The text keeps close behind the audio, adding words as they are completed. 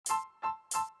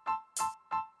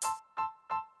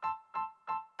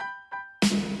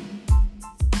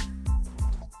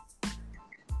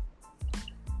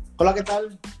Hola, ¿qué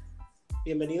tal?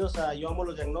 Bienvenidos a Yo Amo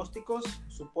los Diagnósticos,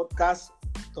 su podcast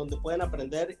donde pueden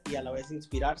aprender y a la vez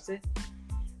inspirarse.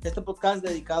 Este podcast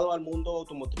dedicado al mundo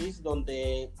automotriz,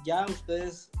 donde ya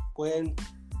ustedes pueden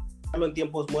hacerlo en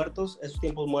tiempos muertos, esos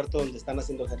tiempos muertos donde están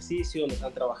haciendo ejercicio, donde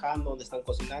están trabajando, donde están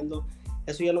cocinando.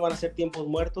 Eso ya no van a ser tiempos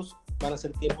muertos, van a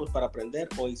ser tiempos para aprender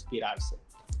o inspirarse.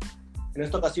 En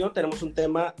esta ocasión tenemos un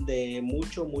tema de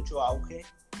mucho auge,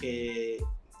 que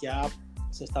ya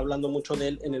se está hablando mucho de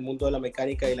él en el mundo de la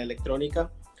mecánica y la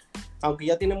electrónica, aunque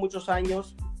ya tiene muchos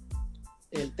años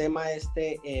el tema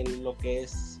en lo que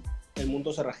es el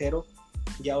mundo cerrajero.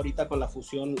 Ya ahorita con la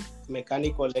fusión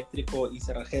mecánico, eléctrico y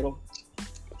cerrajero,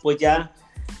 pues ya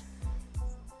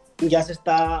se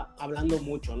está hablando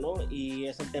mucho, ¿no? Y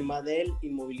es el tema del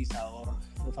inmovilizador,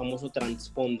 el famoso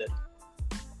transponder.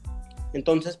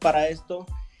 Entonces, para esto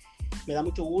me da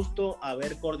mucho gusto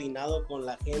haber coordinado con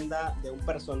la agenda de un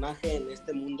personaje en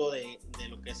este mundo de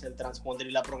lo que es el transponder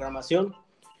y la programación.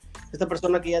 Esta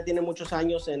persona que ya tiene muchos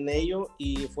años en ello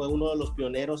y fue uno de los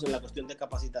pioneros en la cuestión de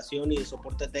capacitación y de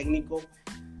soporte técnico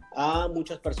a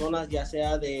muchas personas, ya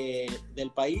sea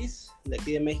del país, de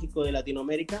aquí de México, de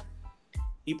Latinoamérica.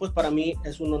 Y pues para mí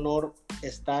es un honor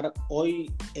estar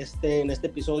hoy en este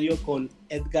episodio con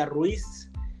Edgar Ruiz,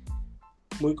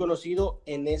 muy conocido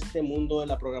en este mundo de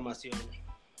la programación.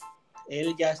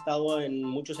 Él ya ha estado en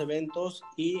muchos eventos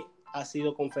y ha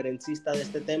sido conferencista de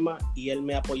este tema, y él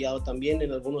me ha apoyado también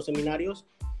en algunos seminarios,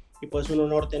 y pues es un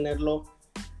honor tenerlo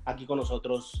aquí con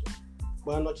nosotros.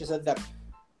 Buenas noches, Edgar.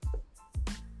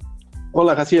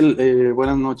 Hola, Jaciel,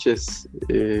 buenas noches.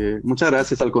 Muchas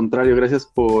gracias, al contrario, gracias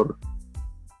por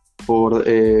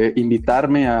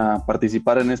invitarme a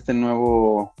participar en este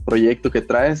nuevo proyecto que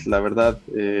traes. La verdad,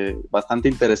 bastante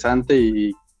interesante,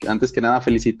 y antes que nada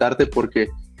felicitarte porque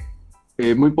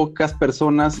muy pocas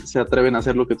personas se atreven a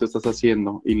hacer lo que tú estás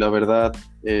haciendo, y la verdad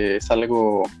es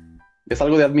algo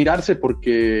de admirarse,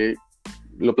 porque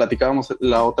lo platicábamos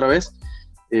la otra vez.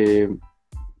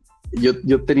 Yo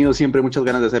he tenido siempre muchas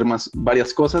ganas de hacer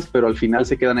varias cosas, pero al final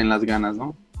se quedan en las ganas,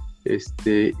 ¿no?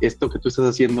 Esto que tú estás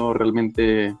haciendo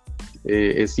realmente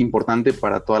es importante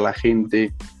para toda la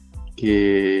gente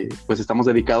que pues estamos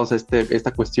dedicados a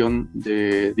esta cuestión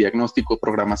de diagnóstico,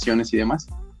 programaciones y demás.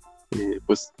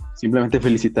 Pues simplemente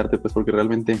felicitarte, pues, porque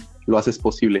realmente lo haces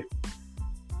posible.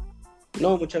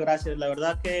 No, muchas gracias. La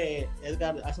verdad que,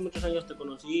 Edgar, hace muchos años te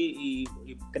conocí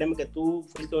y créeme que tú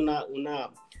fuiste una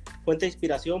fuente de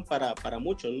inspiración para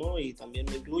muchos, ¿no? Y también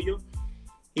me incluyo.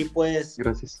 Y pues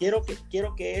gracias.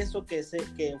 Quiero que eso que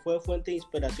fue fuente de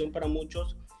inspiración para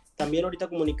muchos, también ahorita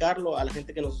comunicarlo a la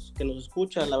gente que nos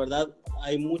escucha. La verdad,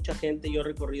 hay mucha gente. Yo he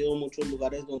recorrido muchos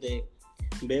lugares donde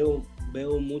veo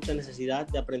mucha necesidad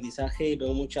de aprendizaje y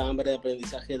veo mucha hambre de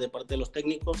aprendizaje de parte de los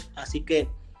técnicos. Así que,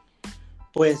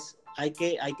 pues, hay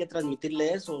que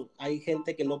transmitirle eso. Hay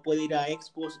gente que no puede ir a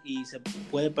expos y se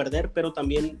puede perder, pero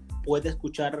también puede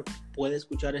escuchar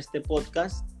este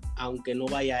podcast, aunque no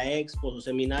vaya a expos o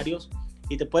seminarios,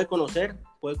 y te puede conocer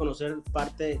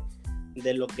parte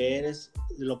de lo que eres,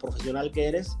 de lo profesional que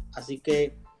eres. Así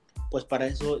que, pues, para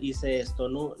eso hice esto,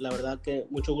 ¿no? La verdad que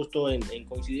mucho gusto en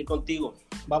coincidir contigo.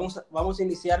 Vamos a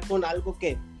iniciar con algo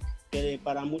que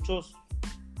para muchos,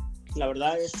 la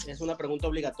verdad, es una pregunta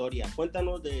obligatoria.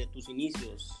 Cuéntanos de tus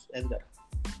inicios, Edgar.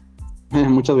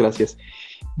 Muchas gracias.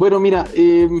 Bueno, mira,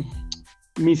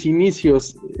 mis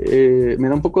inicios, me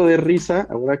da un poco de risa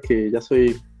ahora que ya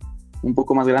soy un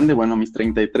poco más grande. Bueno, mis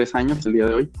 33 años el día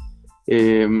de hoy.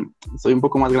 Soy un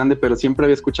poco más grande, pero siempre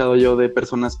había escuchado yo de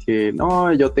personas que,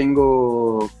 no, yo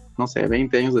tengo, no sé,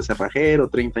 20 años de cerrajero,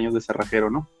 30 años de cerrajero,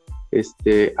 ¿no?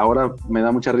 Ahora me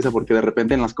da mucha risa porque de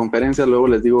repente en las conferencias luego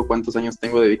les digo cuántos años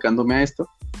tengo dedicándome a esto,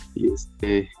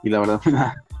 y la verdad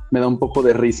me da un poco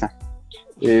de risa,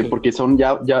 porque son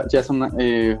ya son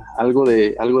algo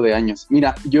de años.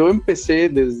 Mira, yo empecé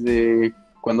desde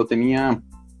cuando tenía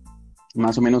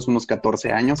más o menos unos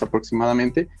 14 años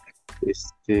aproximadamente,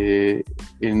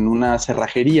 en una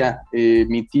cerrajería.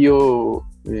 Mi tío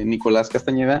Nicolás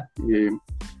Castañeda,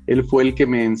 él fue el que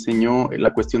me enseñó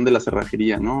la cuestión de la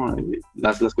cerrajería, ¿no?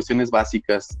 Las cuestiones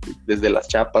básicas, desde las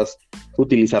chapas,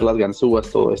 utilizar las ganzúas,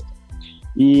 todo esto.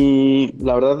 Y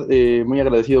la verdad, muy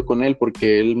agradecido con él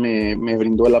porque él me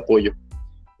brindó el apoyo.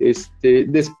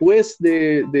 Después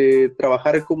de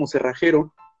trabajar como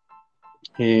cerrajero,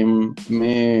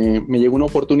 me llegó una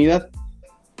oportunidad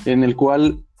en el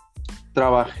cual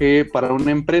trabajé para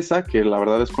una empresa que la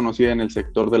verdad es conocida en el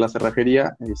sector de la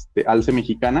cerrajería, Alce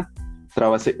Mexicana.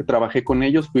 Trabajé con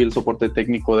ellos, fui el soporte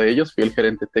técnico de ellos, fui el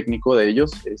gerente técnico de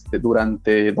ellos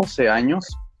durante 12 años.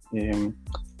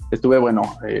 estuve, bueno,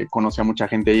 conocí a mucha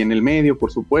gente ahí en el medio,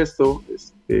 por supuesto,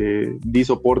 di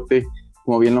soporte,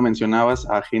 como bien lo mencionabas,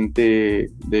 a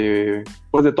gente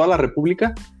pues de toda la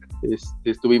República.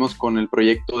 Estuvimos con el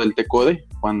proyecto del T-Code,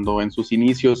 cuando en sus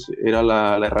inicios era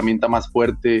la herramienta más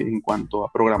fuerte en cuanto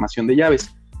a programación de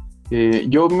llaves.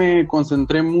 Yo me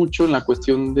concentré mucho en la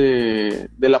cuestión de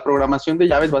la programación de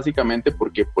llaves, básicamente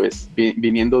porque pues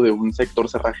viniendo de un sector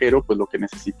cerrajero, pues lo que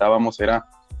necesitábamos era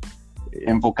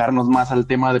enfocarnos más al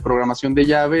tema de programación de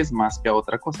llaves más que a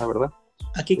otra cosa, ¿verdad?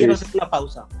 Aquí quiero hacer una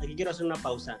pausa.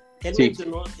 Él sí.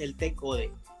 mencionó el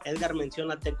T-Code. Edgar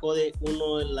menciona T-Code,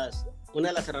 una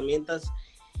de las herramientas,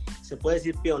 se puede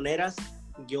decir, pioneras.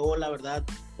 Yo, la verdad,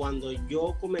 cuando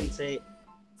yo comencé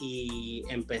y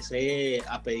empecé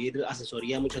a pedir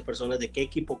asesoría a muchas personas de qué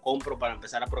equipo compro para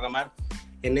empezar a programar,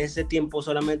 en ese tiempo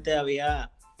solamente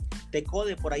había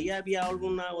T-Code, por ahí había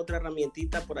alguna otra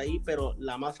herramientita por ahí, pero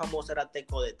la más famosa era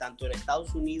T-Code, tanto en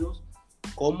Estados Unidos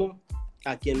como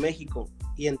aquí en México.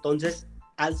 Y entonces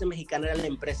Alce Mexicana era la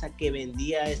empresa que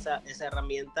vendía esa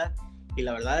herramienta, y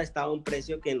la verdad estaba a un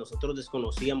precio que nosotros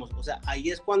desconocíamos. O sea, ahí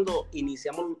es cuando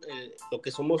iniciamos lo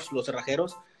que somos los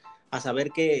cerrajeros, a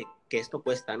saber que esto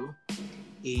cuesta, ¿no?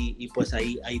 Y pues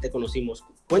ahí te conocimos.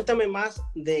 Cuéntame más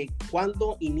de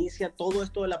cuándo inicia todo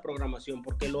esto de la programación,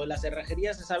 porque lo de la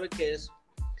cerrajería se sabe que es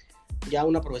ya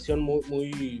una profesión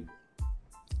muy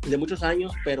de muchos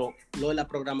años, pero lo de la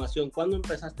programación, ¿cuándo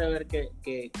empezaste a ver que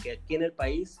aquí en el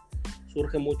país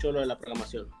surge mucho lo de la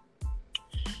programación?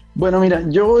 Bueno, mira,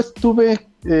 yo estuve,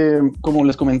 como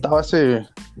les comentaba hace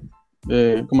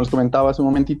un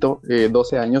momentito,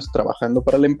 12 años trabajando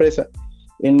para la empresa,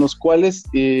 en los cuales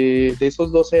de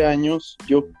esos 12 años,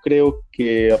 yo creo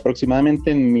que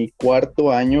aproximadamente en mi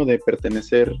cuarto año de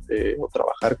pertenecer o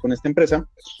trabajar con esta empresa,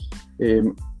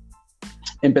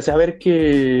 empecé a ver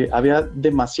que había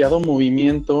demasiado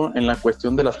movimiento en la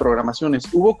cuestión de las programaciones.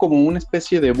 Hubo como una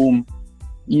especie de boom,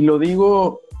 y lo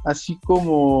digo así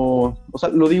como, o sea,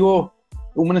 lo digo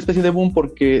como una especie de boom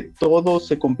porque todo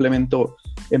se complementó.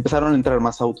 Empezaron a entrar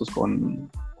más autos con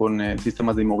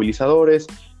sistemas de inmovilizadores,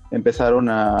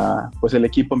 pues el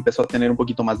equipo empezó a tener un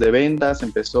poquito más de ventas,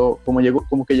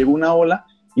 como que llegó una ola,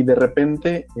 y de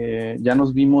repente ya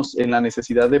nos vimos en la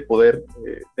necesidad de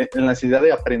en la necesidad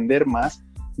de aprender más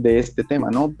de este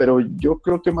tema, ¿no? Pero yo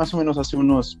creo que más o menos hace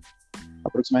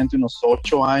aproximadamente unos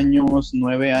 8 años,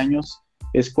 9 años,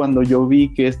 es cuando yo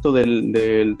vi que esto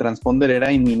del transponder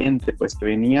era inminente, pues que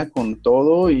venía con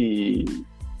todo y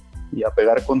a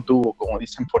pegar con tubo, como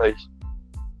dicen por ahí.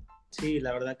 Sí,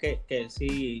 la verdad que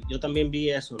sí, yo también vi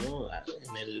eso, ¿no?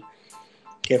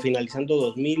 Que finalizando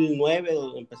 2009,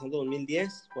 empezando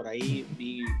 2010, por ahí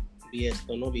vi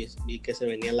esto, ¿no? Vi que se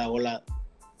venía la ola,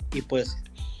 y pues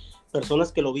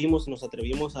personas que lo vimos, nos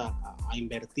atrevimos a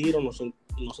invertir, o nos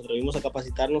atrevimos a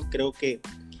capacitarnos, creo que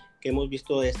hemos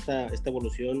visto esta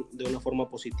evolución de una forma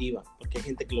positiva, porque hay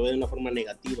gente que lo ve de una forma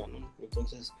negativa, ¿no?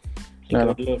 Entonces, claro,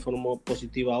 hay que verlo de forma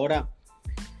positiva. Ahora,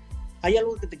 hay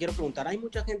algo que te quiero preguntar. Hay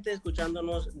mucha gente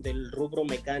escuchándonos del rubro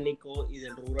mecánico y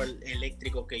del rubro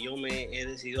eléctrico, que yo me he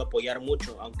decidido apoyar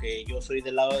mucho. Aunque yo soy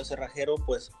del lado de cerrajero,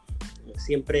 pues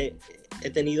siempre he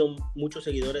tenido muchos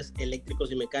seguidores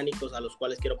eléctricos y mecánicos a los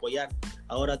cuales quiero apoyar.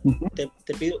 Ahora,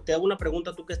 te hago una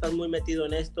pregunta, tú que estás muy metido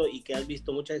en esto y que has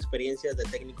visto muchas experiencias de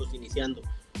técnicos iniciando.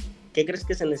 ¿Qué crees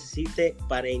que se necesite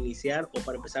para iniciar o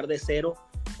para empezar de cero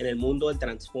en el mundo del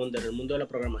transponder, en el mundo de la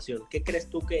programación? ¿Qué crees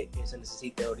tú que se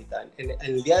necesite ahorita, en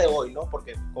el día de hoy, ¿no?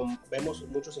 Porque vemos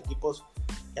muchos equipos,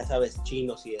 ya sabes,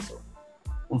 chinos y eso.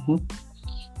 Uh-huh.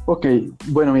 Ok,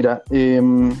 bueno, mira,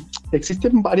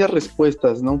 existen varias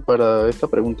respuestas, ¿no? Para esta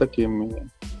pregunta que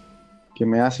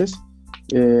me haces.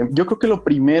 Yo creo que lo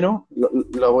primero,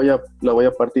 la voy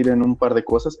a partir en un par de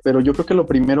cosas, pero yo creo que lo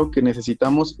primero que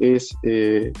necesitamos es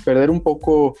perder un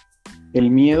poco el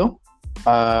miedo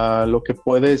a lo que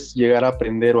puedes llegar a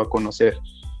aprender o a conocer.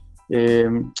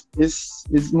 Es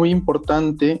muy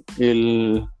importante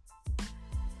el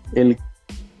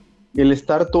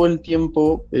estar todo el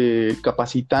tiempo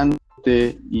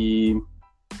capacitándote y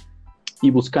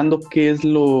buscando qué es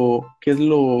lo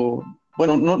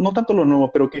bueno, no tanto lo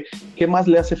nuevo, pero qué más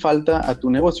le hace falta a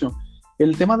tu negocio.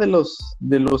 El tema de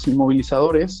los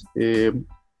inmovilizadores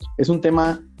es un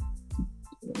tema,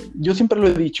 yo siempre lo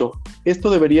he dicho,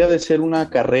 esto debería de ser una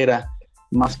carrera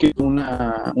más que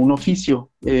un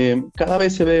oficio. Cada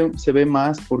vez se ve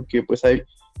más porque pues hay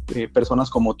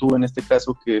personas como tú en este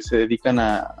caso que se dedican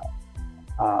a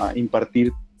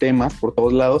impartir temas por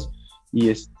todos lados,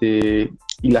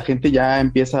 y la gente ya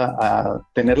empieza a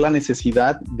tener la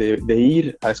necesidad de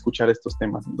ir a escuchar estos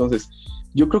temas. Entonces,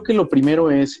 yo creo que lo primero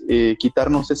es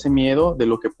quitarnos ese miedo de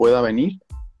lo que pueda venir.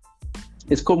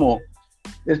 Es como,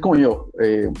 es como yo.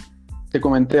 Te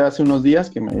comenté hace unos días,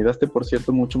 que me ayudaste, por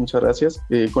cierto, muchas gracias,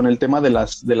 con el tema de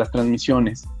las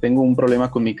transmisiones. Tengo un problema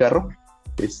con mi carro,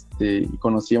 y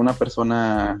conocí a una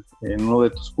persona en uno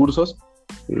de tus cursos,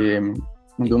 de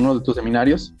uno de tus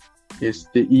seminarios,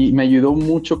 y me ayudó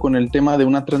mucho con el tema de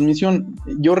una transmisión.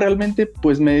 Yo realmente,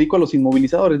 pues, me dedico a los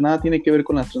inmovilizadores, nada tiene que ver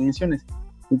con las transmisiones.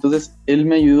 Entonces, él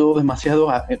me ayudó demasiado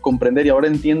a comprender, y ahora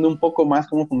entiendo un poco más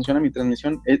cómo funciona mi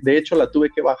transmisión. De hecho, la tuve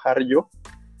que bajar yo.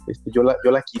 Yo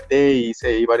la quité y hice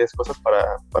ahí varias cosas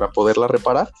para poderla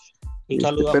reparar. Un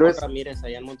saludo a Juan Ramírez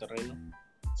allá en Monterrey, ¿no?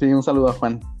 Sí, un saludo a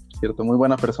Juan, cierto, muy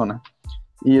buena persona.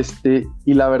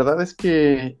 Y la verdad es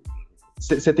que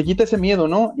se te quita ese miedo,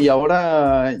 ¿no? Y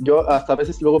ahora yo hasta a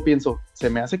veces luego pienso, se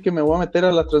me hace que me voy a meter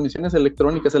a las transmisiones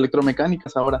electrónicas,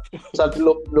 electromecánicas ahora. O sea,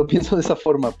 lo pienso de esa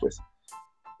forma, pues.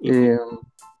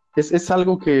 Es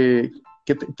algo que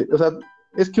o sea,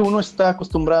 es que uno está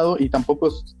acostumbrado, y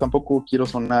tampoco quiero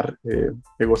sonar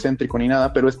egocéntrico ni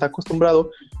nada, pero está acostumbrado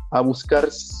a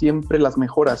buscar siempre las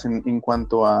mejoras en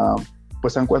cuanto a,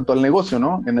 pues en cuanto al negocio,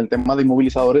 ¿no? En el tema de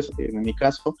inmovilizadores, en mi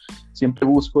caso, siempre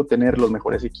busco tener los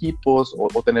mejores equipos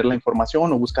o tener la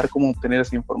información o buscar cómo obtener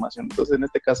esa información. Entonces, en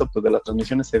este caso, pues de las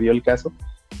transmisiones se dio el caso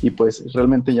y pues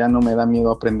realmente ya no me da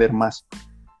miedo aprender más.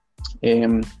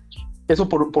 Eso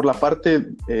por la parte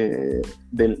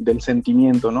del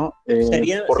sentimiento, ¿no?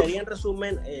 Sería en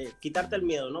resumen, quitarte el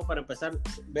miedo, ¿no? Para empezar,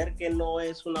 ver que no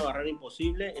es una barrera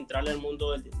imposible, entrarle al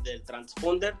mundo del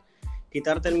transponder,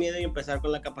 quitarte el miedo y empezar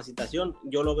con la capacitación.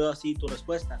 Yo lo veo así, tu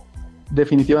respuesta.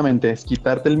 Definitivamente, es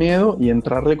quitarte el miedo y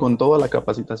entrarle con toda la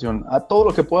capacitación. A todo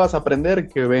lo que puedas aprender,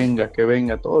 que venga,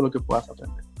 todo lo que puedas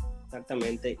aprender.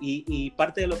 Exactamente, y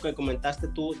parte de lo que comentaste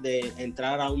tú de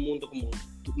entrar a un mundo, como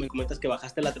tú me comentas que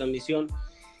bajaste la transmisión,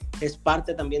 es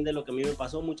parte también de lo que a mí me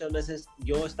pasó. Muchas veces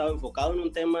yo estaba enfocado en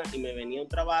un tema y me venía un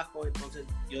trabajo, entonces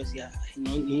yo decía,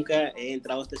 nunca he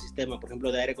entrado a este sistema, por ejemplo,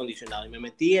 de aire acondicionado, y me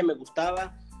metí, me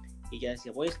gustaba, y ya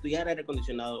decía, voy a estudiar aire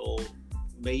acondicionado, o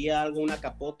veía una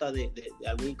capota de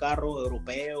algún carro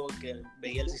europeo, que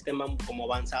veía el sistema como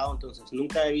avanzado, entonces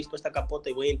nunca he visto esta capota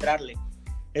y voy a entrarle.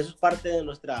 Eso es parte de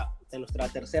nuestra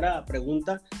tercera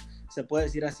pregunta, se puede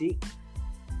decir así.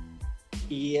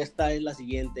 Y esta es la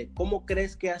siguiente. ¿Cómo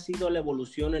crees que ha sido la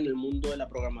evolución en el mundo de la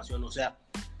programación? O sea,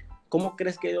 ¿cómo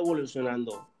crees que ha ido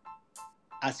evolucionando?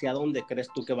 ¿Hacia dónde crees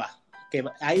tú que va? ¿Que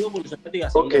ha ido evolucionando y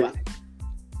hacia dónde va?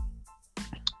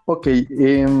 Ok,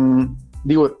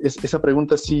 digo, esa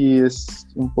pregunta sí es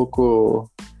un poco...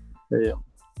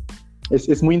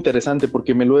 es muy interesante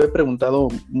porque me lo he preguntado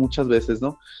muchas veces,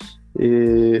 ¿no?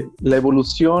 La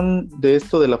evolución de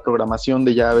esto de la programación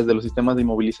de llaves, de los sistemas de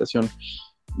inmovilización,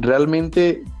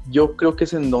 realmente yo creo que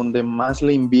es en donde más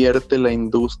le invierte la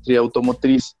industria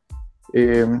automotriz.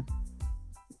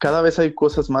 Cada vez hay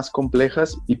cosas más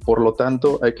complejas y por lo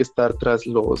tanto hay que estar tras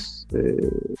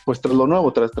tras lo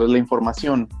nuevo, tras la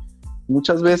información.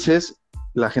 Muchas veces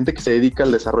la gente que se dedica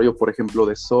al desarrollo, por ejemplo,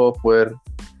 de software,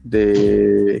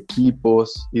 de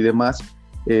equipos y demás,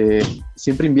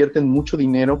 siempre invierten mucho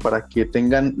dinero para que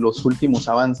tengan los últimos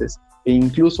avances. E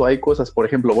incluso hay cosas, por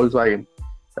ejemplo, Volkswagen.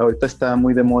 Ahorita está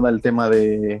muy de moda el tema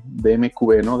de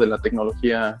MQB, ¿no? De la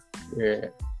tecnología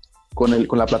con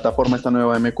la plataforma esta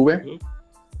nueva MQB.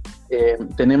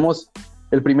 Tenemos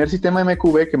el primer sistema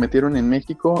MQB que metieron en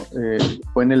México,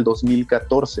 fue en el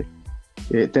 2014.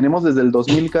 Tenemos desde el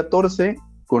 2014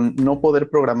 con no poder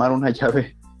programar una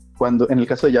llave en el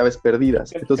caso de llaves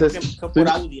perdidas. Entonces, creo que por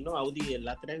Audi, ¿no? Audi, el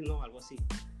A3, ¿no? Algo así.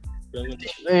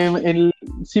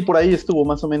 Sí, por ahí estuvo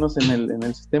más o menos en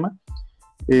el sistema.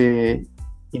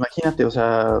 Imagínate, o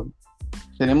sea,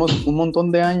 tenemos un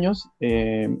montón de años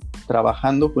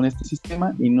trabajando con este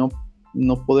sistema y no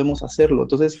podemos hacerlo.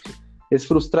 Entonces, es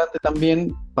frustrante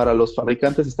también para los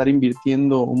fabricantes estar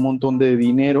invirtiendo un montón de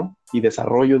dinero y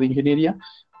desarrollo de ingeniería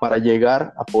para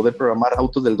llegar a poder programar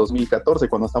autos del 2014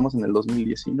 cuando estamos en el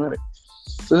 2019.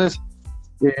 Entonces,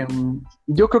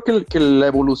 yo creo que la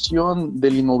evolución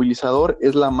del inmovilizador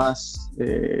es la más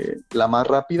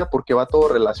rápida porque va todo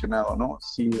relacionado, ¿no?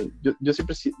 Yo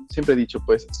siempre he dicho,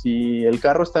 pues, si el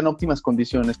carro está en óptimas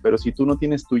condiciones, pero si tú no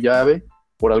tienes tu llave,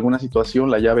 por alguna situación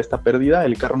la llave está perdida,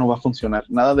 el carro no va a funcionar.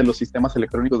 Nada de los sistemas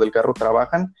electrónicos del carro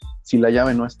trabajan si la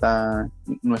llave no está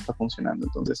funcionando.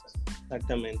 Entonces,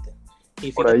 exactamente.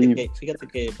 Y fíjate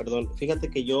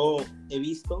que yo he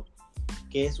visto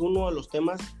que es uno de los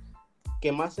temas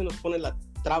que más se nos pone la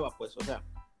traba, pues, o sea,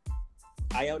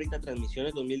 hay ahorita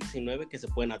transmisiones 2019 que se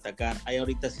pueden atacar, hay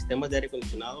ahorita sistemas de aire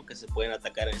acondicionado que se pueden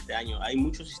atacar en este año, hay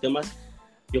muchos sistemas,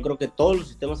 yo creo que todos los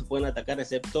sistemas se pueden atacar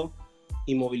excepto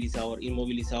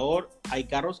inmovilizador, hay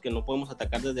carros que no podemos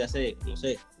atacar desde hace, no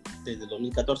sé, desde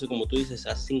 2014, como tú dices,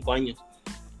 hace 5 años.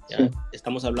 ¿Ya? Sí.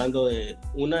 Estamos hablando de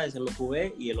una es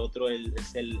MQB y el otro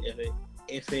es el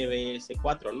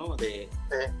FBS4, ¿no? De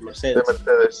Mercedes. De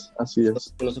Mercedes, así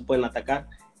es. Que no se pueden atacar.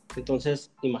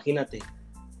 Entonces, imagínate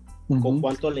con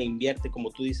cuánto le invierte,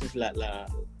 como tú dices, la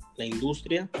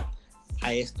industria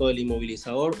a esto del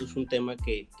inmovilizador. Es un tema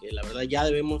que la verdad ya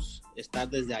debemos estar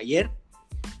desde ayer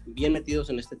bien metidos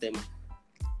en este tema.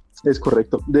 Es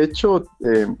correcto. De hecho,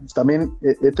 también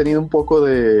he tenido un poco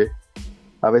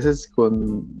a veces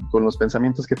con los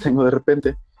pensamientos que tengo de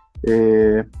repente,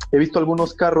 he visto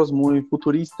algunos carros muy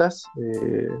futuristas.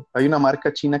 Hay una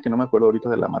marca china, que no me acuerdo ahorita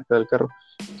de la marca del carro,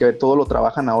 que todo lo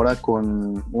trabajan ahora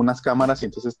con unas cámaras y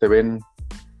entonces te ven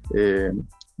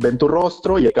tu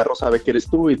rostro y el carro sabe que eres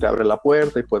tú y te abre la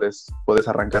puerta y puedes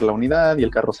arrancar la unidad y el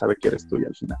carro sabe que eres tú y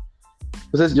al final.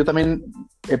 Entonces yo también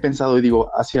he pensado y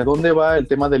digo, ¿hacia dónde va el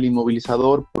tema del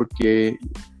inmovilizador? Porque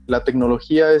la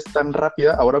tecnología es tan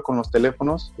rápida, ahora con los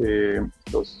teléfonos,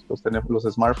 los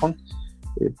smartphones,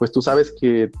 pues tú sabes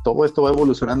que todo esto va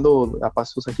evolucionando a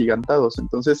pasos agigantados.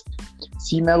 Entonces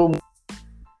sí me hago...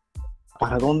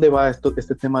 ¿Para dónde va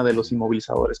este tema de los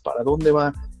inmovilizadores? ¿Para dónde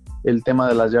va el tema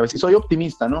de las llaves? Y soy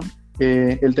optimista, ¿no?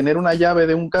 El tener una llave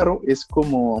de un carro es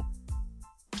como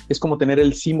tener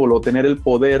el símbolo, tener el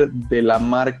poder de la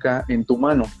marca en tu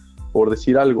mano, por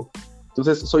decir algo.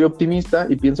 Entonces, soy optimista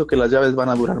y pienso que las llaves van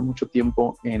a durar mucho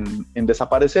tiempo en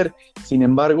desaparecer. Sin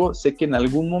embargo, sé que en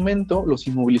algún momento los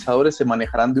inmovilizadores se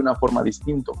manejarán de una forma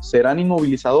distinta. Serán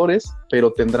inmovilizadores,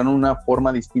 pero tendrán una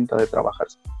forma distinta de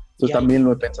trabajarse. Entonces, también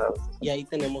lo he pensado. Y ahí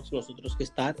tenemos nosotros que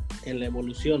estar en la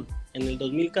evolución. En el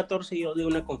 2014 yo di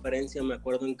una conferencia, me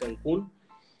acuerdo, en Cancún,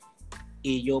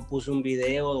 y yo puse un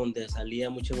video donde salía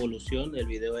mucha evolución. El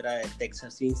video era de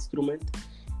Texas Instrument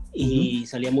y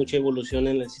salía mucha evolución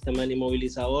en el sistema del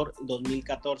inmovilizador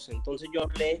 2014. Entonces yo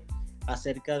hablé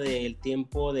acerca del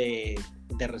tiempo de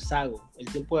rezago. El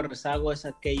tiempo de rezago es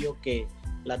aquello que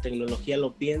la tecnología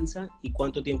lo piensa y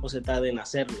cuánto tiempo se tarda en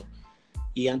hacerlo.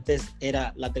 Y antes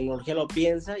era la tecnología lo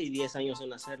piensa y 10 años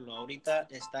en hacerlo. Ahorita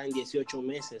está en 18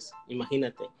 meses,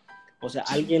 imagínate. O sea,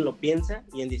 alguien lo piensa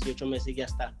y en 18 meses ya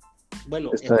está.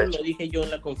 Bueno, esto lo dije yo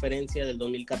en la conferencia del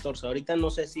 2014. Ahorita no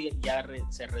sé si ya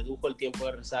se redujo el tiempo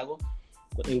de rezago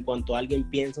en cuanto alguien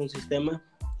piensa un sistema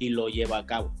y lo lleva a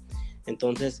cabo.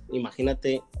 Entonces,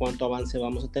 imagínate cuánto avance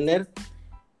vamos a tener.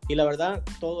 Y la verdad,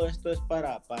 todo esto es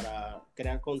para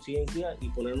crear conciencia y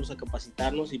ponernos a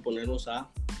capacitarnos y ponernos a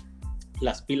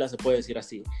las pilas, se puede decir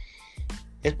así.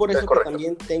 Es por eso que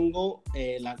también tengo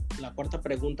la cuarta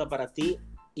pregunta para ti.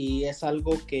 Y es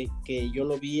algo que yo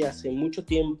lo vi hace mucho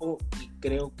tiempo y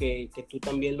creo que tú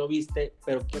también lo viste,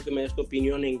 pero quiero que me des tu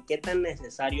opinión en qué tan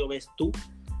necesario ves tú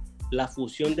la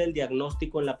fusión del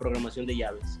diagnóstico en la programación de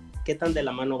llaves. ¿Qué tan de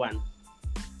la mano van?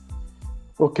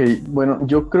 Ok, bueno,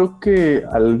 yo creo que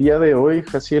al día de hoy,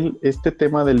 Jaciel, este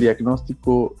tema del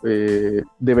diagnóstico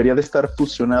debería de estar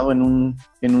fusionado en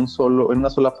una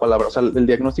sola palabra. O sea, el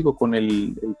diagnóstico con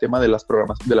el tema de la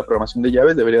programación de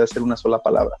llaves debería de ser una sola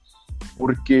palabra.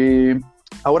 Porque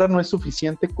ahora no es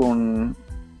suficiente con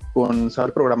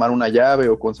saber programar una llave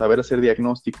o con saber hacer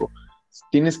diagnóstico.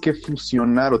 Tienes que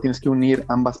fusionar o tienes que unir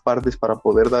ambas partes para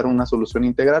poder dar una solución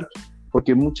integral,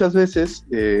 porque muchas veces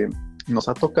nos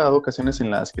ha tocado ocasiones en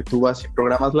las que tú vas y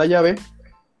programas la llave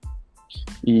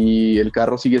y el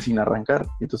carro sigue sin arrancar.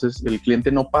 Entonces el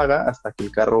cliente no paga hasta que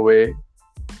el carro ve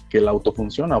que el auto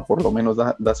funciona o por lo menos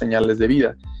da señales de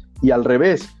vida. Y al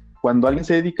revés, cuando alguien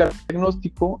se dedica al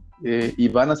diagnóstico y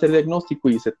van a hacer diagnóstico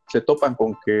y se topan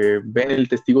con que ven el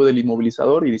testigo del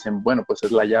inmovilizador y dicen, bueno, pues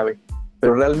es la llave.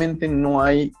 Pero realmente no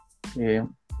hay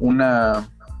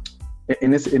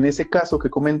en ese caso que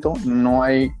comento, no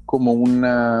hay como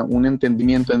un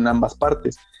entendimiento en ambas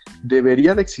partes.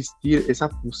 Debería de existir esa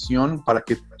fusión para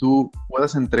que tú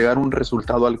puedas entregar un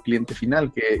resultado al cliente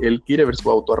final, que él quiere ver su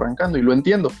auto arrancando, y lo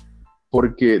entiendo.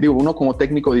 Porque, digo, uno como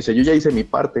técnico dice, yo ya hice mi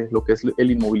parte, lo que es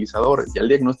el inmovilizador, ya el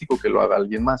diagnóstico que lo haga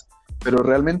alguien más. Pero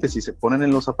realmente, si se ponen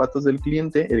en los zapatos del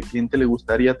cliente, el cliente le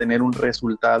gustaría tener un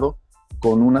resultado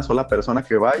con una sola persona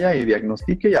que vaya y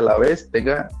diagnostique y a la vez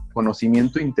tenga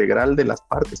conocimiento integral de las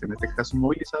partes, en este caso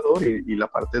inmovilizador y la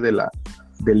parte del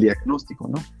diagnóstico,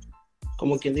 ¿no?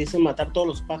 Como quien dice, matar todos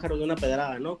los pájaros de una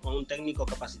pedrada, ¿no? Con un técnico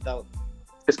capacitado.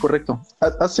 Es correcto.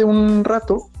 Hace un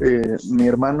rato, mi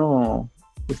hermano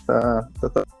está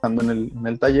trabajando en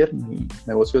el taller, en el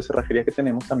negocio de cerrajería que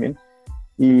tenemos también,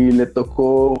 y le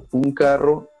tocó un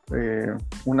carro,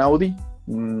 un Audi,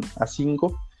 un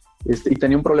A5, y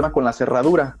tenía un problema con la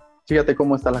cerradura. Fíjate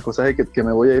cómo está la cosa, que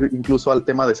me voy a ir incluso al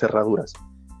tema de cerraduras.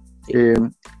 Sí.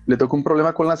 Le tocó un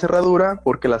problema con la cerradura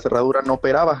porque la cerradura no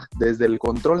operaba desde el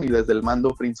control ni desde el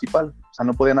mando principal. O sea,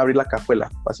 no podían abrir la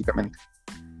cajuela, básicamente.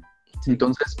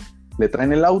 Entonces, le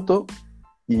traen el auto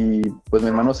y pues mi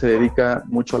hermano se dedica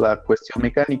mucho a la cuestión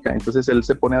mecánica. Entonces, él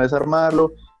se pone a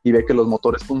desarmarlo y ve que los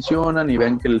motores funcionan y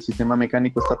ven que el sistema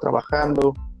mecánico está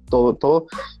trabajando, todo.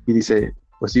 Y dice,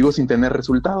 pues sigo sin tener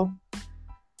resultado.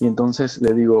 Y entonces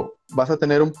le digo, vas a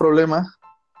tener un problema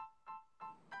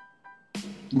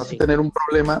Sí.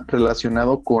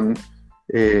 relacionado con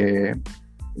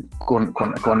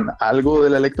algo de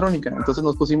la electrónica. Entonces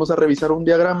nos pusimos a revisar un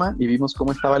diagrama y vimos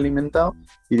cómo estaba alimentado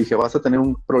y dije, vas a tener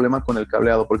un problema con el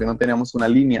cableado porque no teníamos una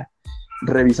línea.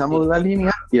 Revisamos la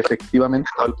línea y efectivamente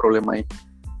estaba el problema ahí.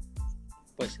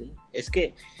 Pues sí, es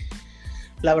que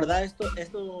la verdad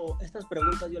estas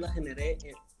preguntas yo las generé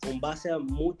con base a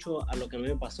mucho a lo que a mí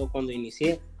me pasó cuando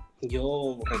inicié.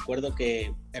 Yo recuerdo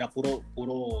que era puro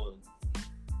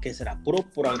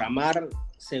programar,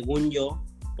 según yo,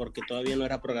 porque todavía no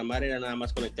era programar, era nada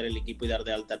más conectar el equipo y dar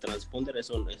de alta transponder.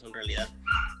 Eso en realidad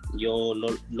yo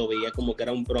lo veía como que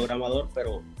era un programador,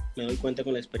 pero me doy cuenta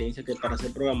con la experiencia que para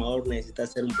ser programador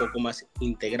necesitas ser un poco más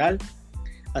integral.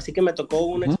 Así que me tocó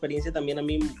una experiencia también a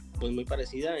mí pues muy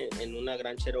parecida en una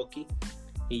gran Cherokee,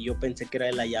 y yo pensé que era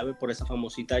de la llave por esa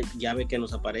famosita llave que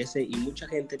nos aparece, y mucha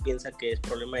gente piensa que es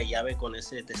problema de llave con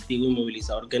ese testigo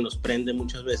inmovilizador que nos prende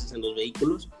muchas veces en los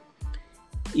vehículos.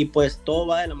 Y pues todo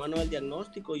va de la mano del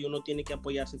diagnóstico, y uno tiene que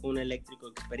apoyarse con un eléctrico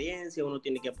de experiencia, uno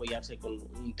tiene que apoyarse con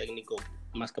un técnico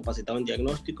más capacitado en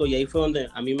diagnóstico, y ahí fue donde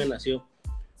a mí me nació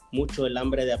mucho el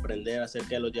hambre de aprender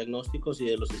acerca de los diagnósticos y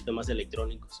de los sistemas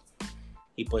electrónicos.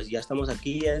 Y pues ya estamos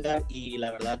aquí, Edgar, y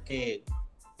la verdad que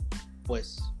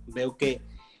pues veo que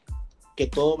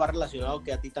todo va relacionado,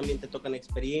 que a ti también te tocan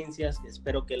experiencias.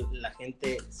 Espero que la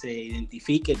gente se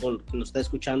identifique con que nos está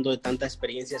escuchando de tantas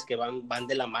experiencias que van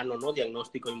de la mano, ¿no?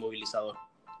 Diagnóstico y movilizador.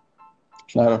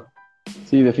 Claro,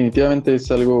 sí, definitivamente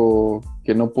es algo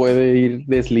que no puede ir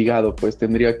desligado, pues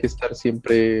tendría que estar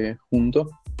siempre junto,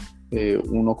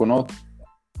 uno con otro.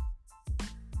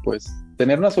 Pues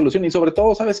tener una solución, y sobre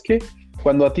todo, ¿sabes qué?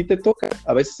 Cuando a ti te toca,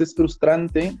 a veces es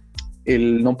frustrante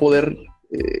el no poder,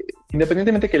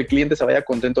 independientemente que el cliente se vaya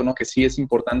contento o no, que sí es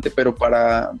importante, pero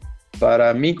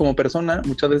para mí como persona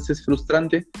muchas veces es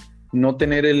frustrante no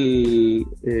tener el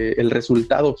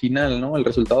resultado final, ¿no? El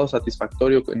resultado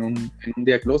satisfactorio en un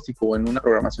diagnóstico o en una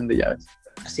programación de llaves.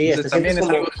 Sí, también es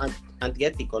algo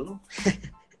antiético, ¿no?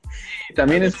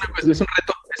 También es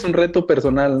un reto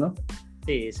personal, ¿no?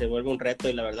 Sí, se vuelve un reto,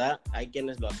 y la verdad hay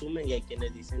quienes lo asumen y hay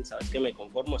quienes dicen, ¿sabes qué? Me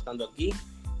conformo estando aquí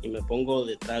y me pongo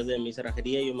detrás de mi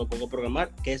cerrajería y yo me pongo a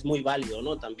programar, que es muy válido,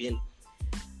 ¿no? También.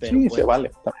 Pero sí, pues, se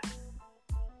vale.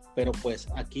 Pero pues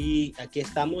aquí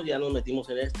estamos, ya nos metimos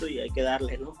en esto y hay que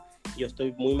darle, ¿no? Yo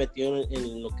estoy muy metido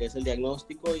en lo que es el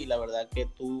diagnóstico, y la verdad que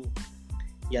tú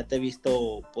ya te he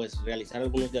visto pues realizar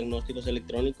algunos diagnósticos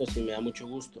electrónicos y me da mucho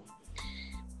gusto.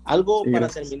 Algo para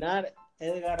terminar,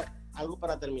 Edgar,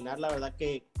 la verdad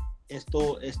que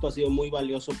esto ha sido muy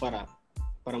valioso para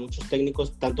muchos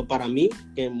técnicos, tanto para mí,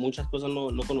 que muchas cosas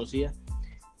no conocía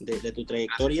de tu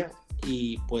trayectoria,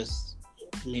 y pues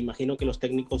me imagino que los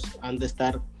técnicos han de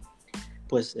estar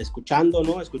pues escuchando,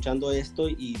 ¿no? Escuchando esto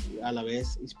y a la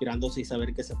vez inspirándose y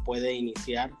saber que se puede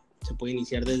iniciar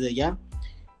desde ya.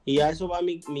 Y a eso va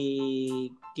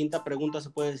mi quinta pregunta, se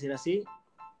puede decir así.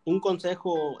 Un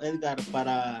consejo, Edgar,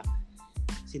 para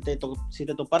si te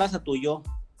toparas a tu yo,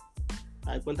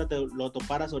 cuéntate, lo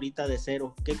toparas ahorita de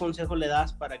cero, ¿qué consejo le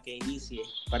das para que inicie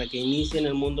en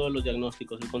el mundo de los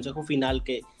diagnósticos? El consejo final,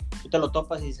 que tú te lo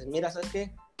topas y dices, mira, ¿sabes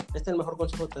qué? Este es el mejor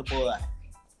consejo que te puedo dar.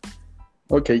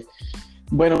 Ok.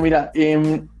 Bueno, mira,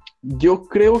 yo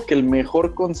creo que el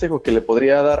mejor consejo que le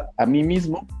podría dar a mí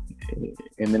mismo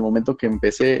en el momento que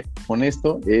empecé con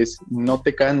esto es no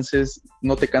te canses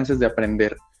de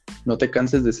aprender, no te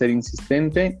canses de ser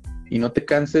insistente y no te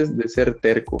canses de ser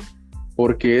terco,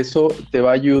 porque eso te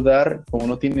va a ayudar, como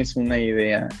no tienes una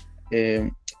idea.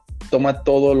 Toma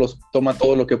todo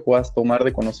lo que puedas tomar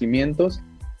de conocimientos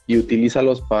y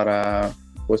utilízalos para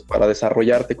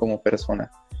desarrollarte como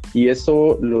persona. Y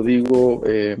eso lo digo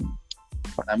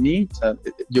para mí, o sea,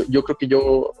 yo creo que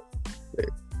yo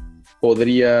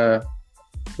podría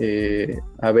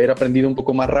haber aprendido un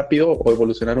poco más rápido o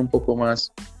evolucionar un poco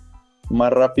más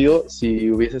rápido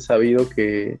si hubiese sabido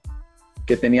que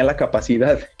tenía la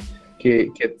capacidad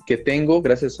que tengo,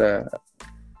 gracias a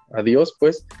Dios,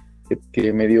 pues,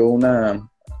 que me dio una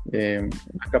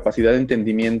capacidad de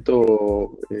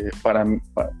entendimiento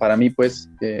para mí, pues,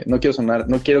 no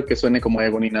quiero que suene como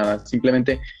ego ni nada,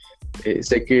 simplemente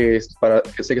sé que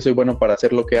soy bueno para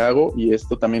hacer lo que hago, y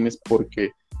esto también es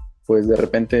porque pues de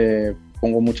repente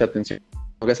pongo mucha atención a lo que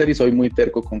tengo que hacer y soy muy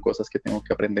terco con cosas que tengo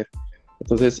que aprender.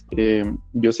 Entonces,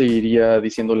 yo seguiría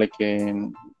diciéndole que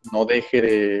no deje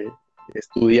de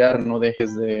estudiar, no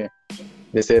dejes de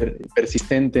ser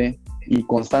persistente y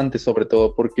constante sobre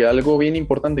todo, porque algo bien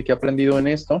importante que he aprendido en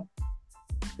esto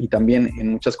y también en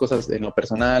muchas cosas en lo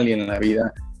personal y en la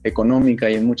vida económica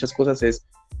y en muchas cosas es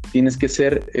tienes que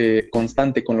ser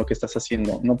constante con lo que estás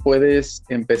haciendo. No puedes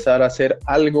empezar a hacer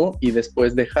algo y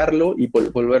después dejarlo y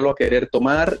volverlo a querer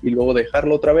tomar y luego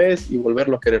dejarlo otra vez y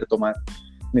volverlo a querer tomar.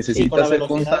 Necesitas ser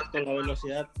constante. Con la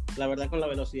velocidad, la verdad, con la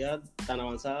velocidad tan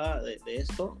avanzada de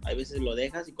esto, hay veces lo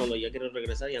dejas y cuando ya quieres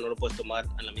regresar ya no lo puedes tomar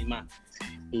en el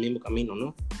mismo camino,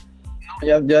 ¿no?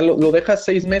 Ya lo dejas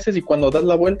 6 meses y cuando das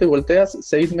la vuelta y volteas,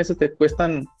 6 meses te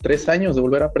cuestan 3 años de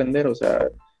volver a aprender, o sea,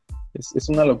 es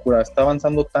una locura. Está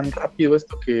avanzando tan rápido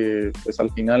esto que pues al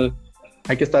final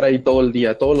hay que estar ahí todo el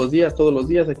día, todos los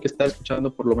días hay que estar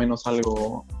escuchando por lo menos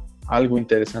algo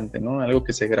interesante, ¿no? Algo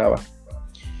que se graba.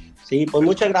 Sí, pues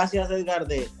muchas gracias, Edgar,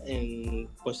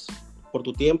 pues por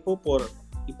tu tiempo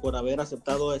y por haber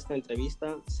aceptado esta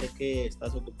entrevista. Sé que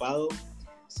estás ocupado,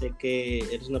 sé que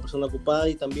eres una persona ocupada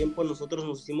y también pues nosotros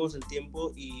nos hicimos el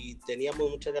tiempo y teníamos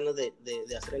muchas ganas de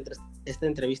hacer esta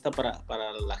entrevista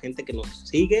para la gente que nos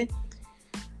sigue.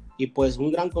 Y pues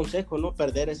un gran consejo, ¿no?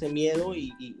 Perder ese miedo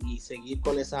y seguir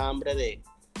con esa hambre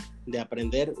de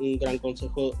aprender. Un gran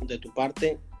consejo de tu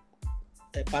parte.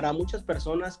 Para muchas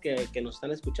personas que nos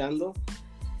están escuchando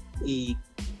y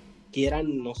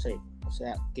quieran, no sé, o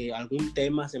sea, que algún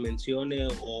tema se mencione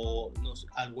o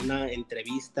alguna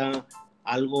entrevista,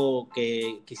 algo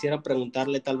que quisiera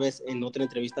preguntarle, tal vez en otra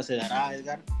entrevista se dará,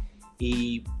 Edgar,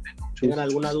 y tengan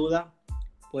alguna duda,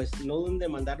 pues no duden de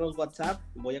mandarnos WhatsApp.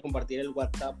 Voy a compartir el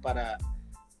WhatsApp para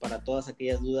todas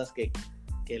aquellas dudas que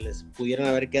les pudieran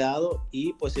haber quedado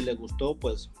y pues si les gustó,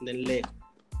 pues denle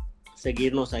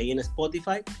seguirnos ahí en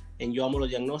Spotify, en Yo Amo los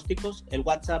Diagnósticos. El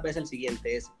WhatsApp es el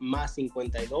siguiente, es más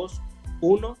 52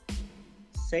 1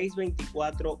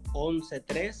 624 11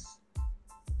 3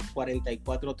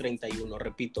 44 31.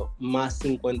 Repito, más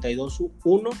 52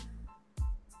 1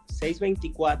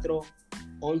 624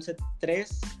 11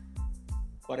 3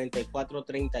 44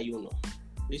 31.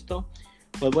 ¿Listo?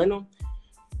 Pues bueno,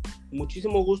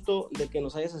 muchísimo gusto de que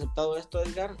nos hayas aceptado esto,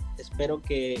 Edgar. Espero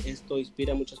que esto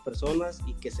inspire a muchas personas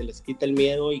y que se les quite el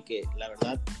miedo y que la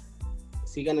verdad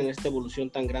sigan en esta evolución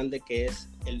tan grande que es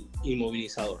el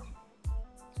inmovilizador.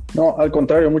 No, al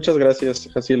contrario, muchas gracias,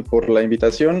 Jaciel, por la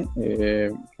invitación.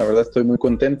 La verdad estoy muy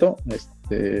contento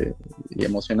y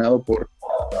emocionado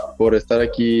por estar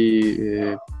aquí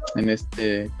en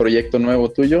este proyecto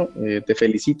nuevo tuyo. Te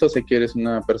felicito, sé que eres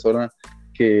una persona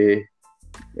que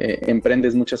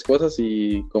emprendes muchas cosas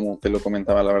y como te lo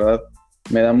comentaba, la verdad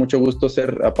me da mucho gusto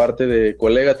ser, aparte de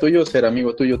colega tuyo, ser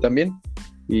amigo tuyo también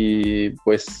y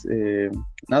pues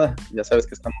nada, ya sabes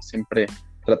que estamos siempre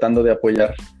tratando de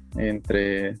apoyar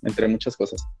entre muchas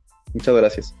cosas. Muchas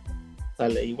gracias.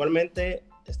 Dale, igualmente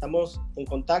estamos en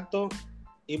contacto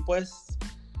y pues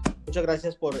muchas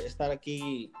gracias por estar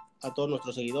aquí a todos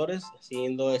nuestros seguidores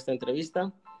siguiendo esta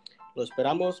entrevista. Lo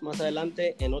esperamos más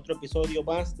adelante en otro episodio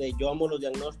más de Yo Amo los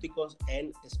Diagnósticos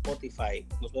en Spotify.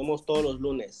 Nos vemos todos los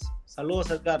lunes. Saludos,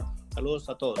 Edgar. Saludos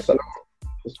a todos. Hasta luego.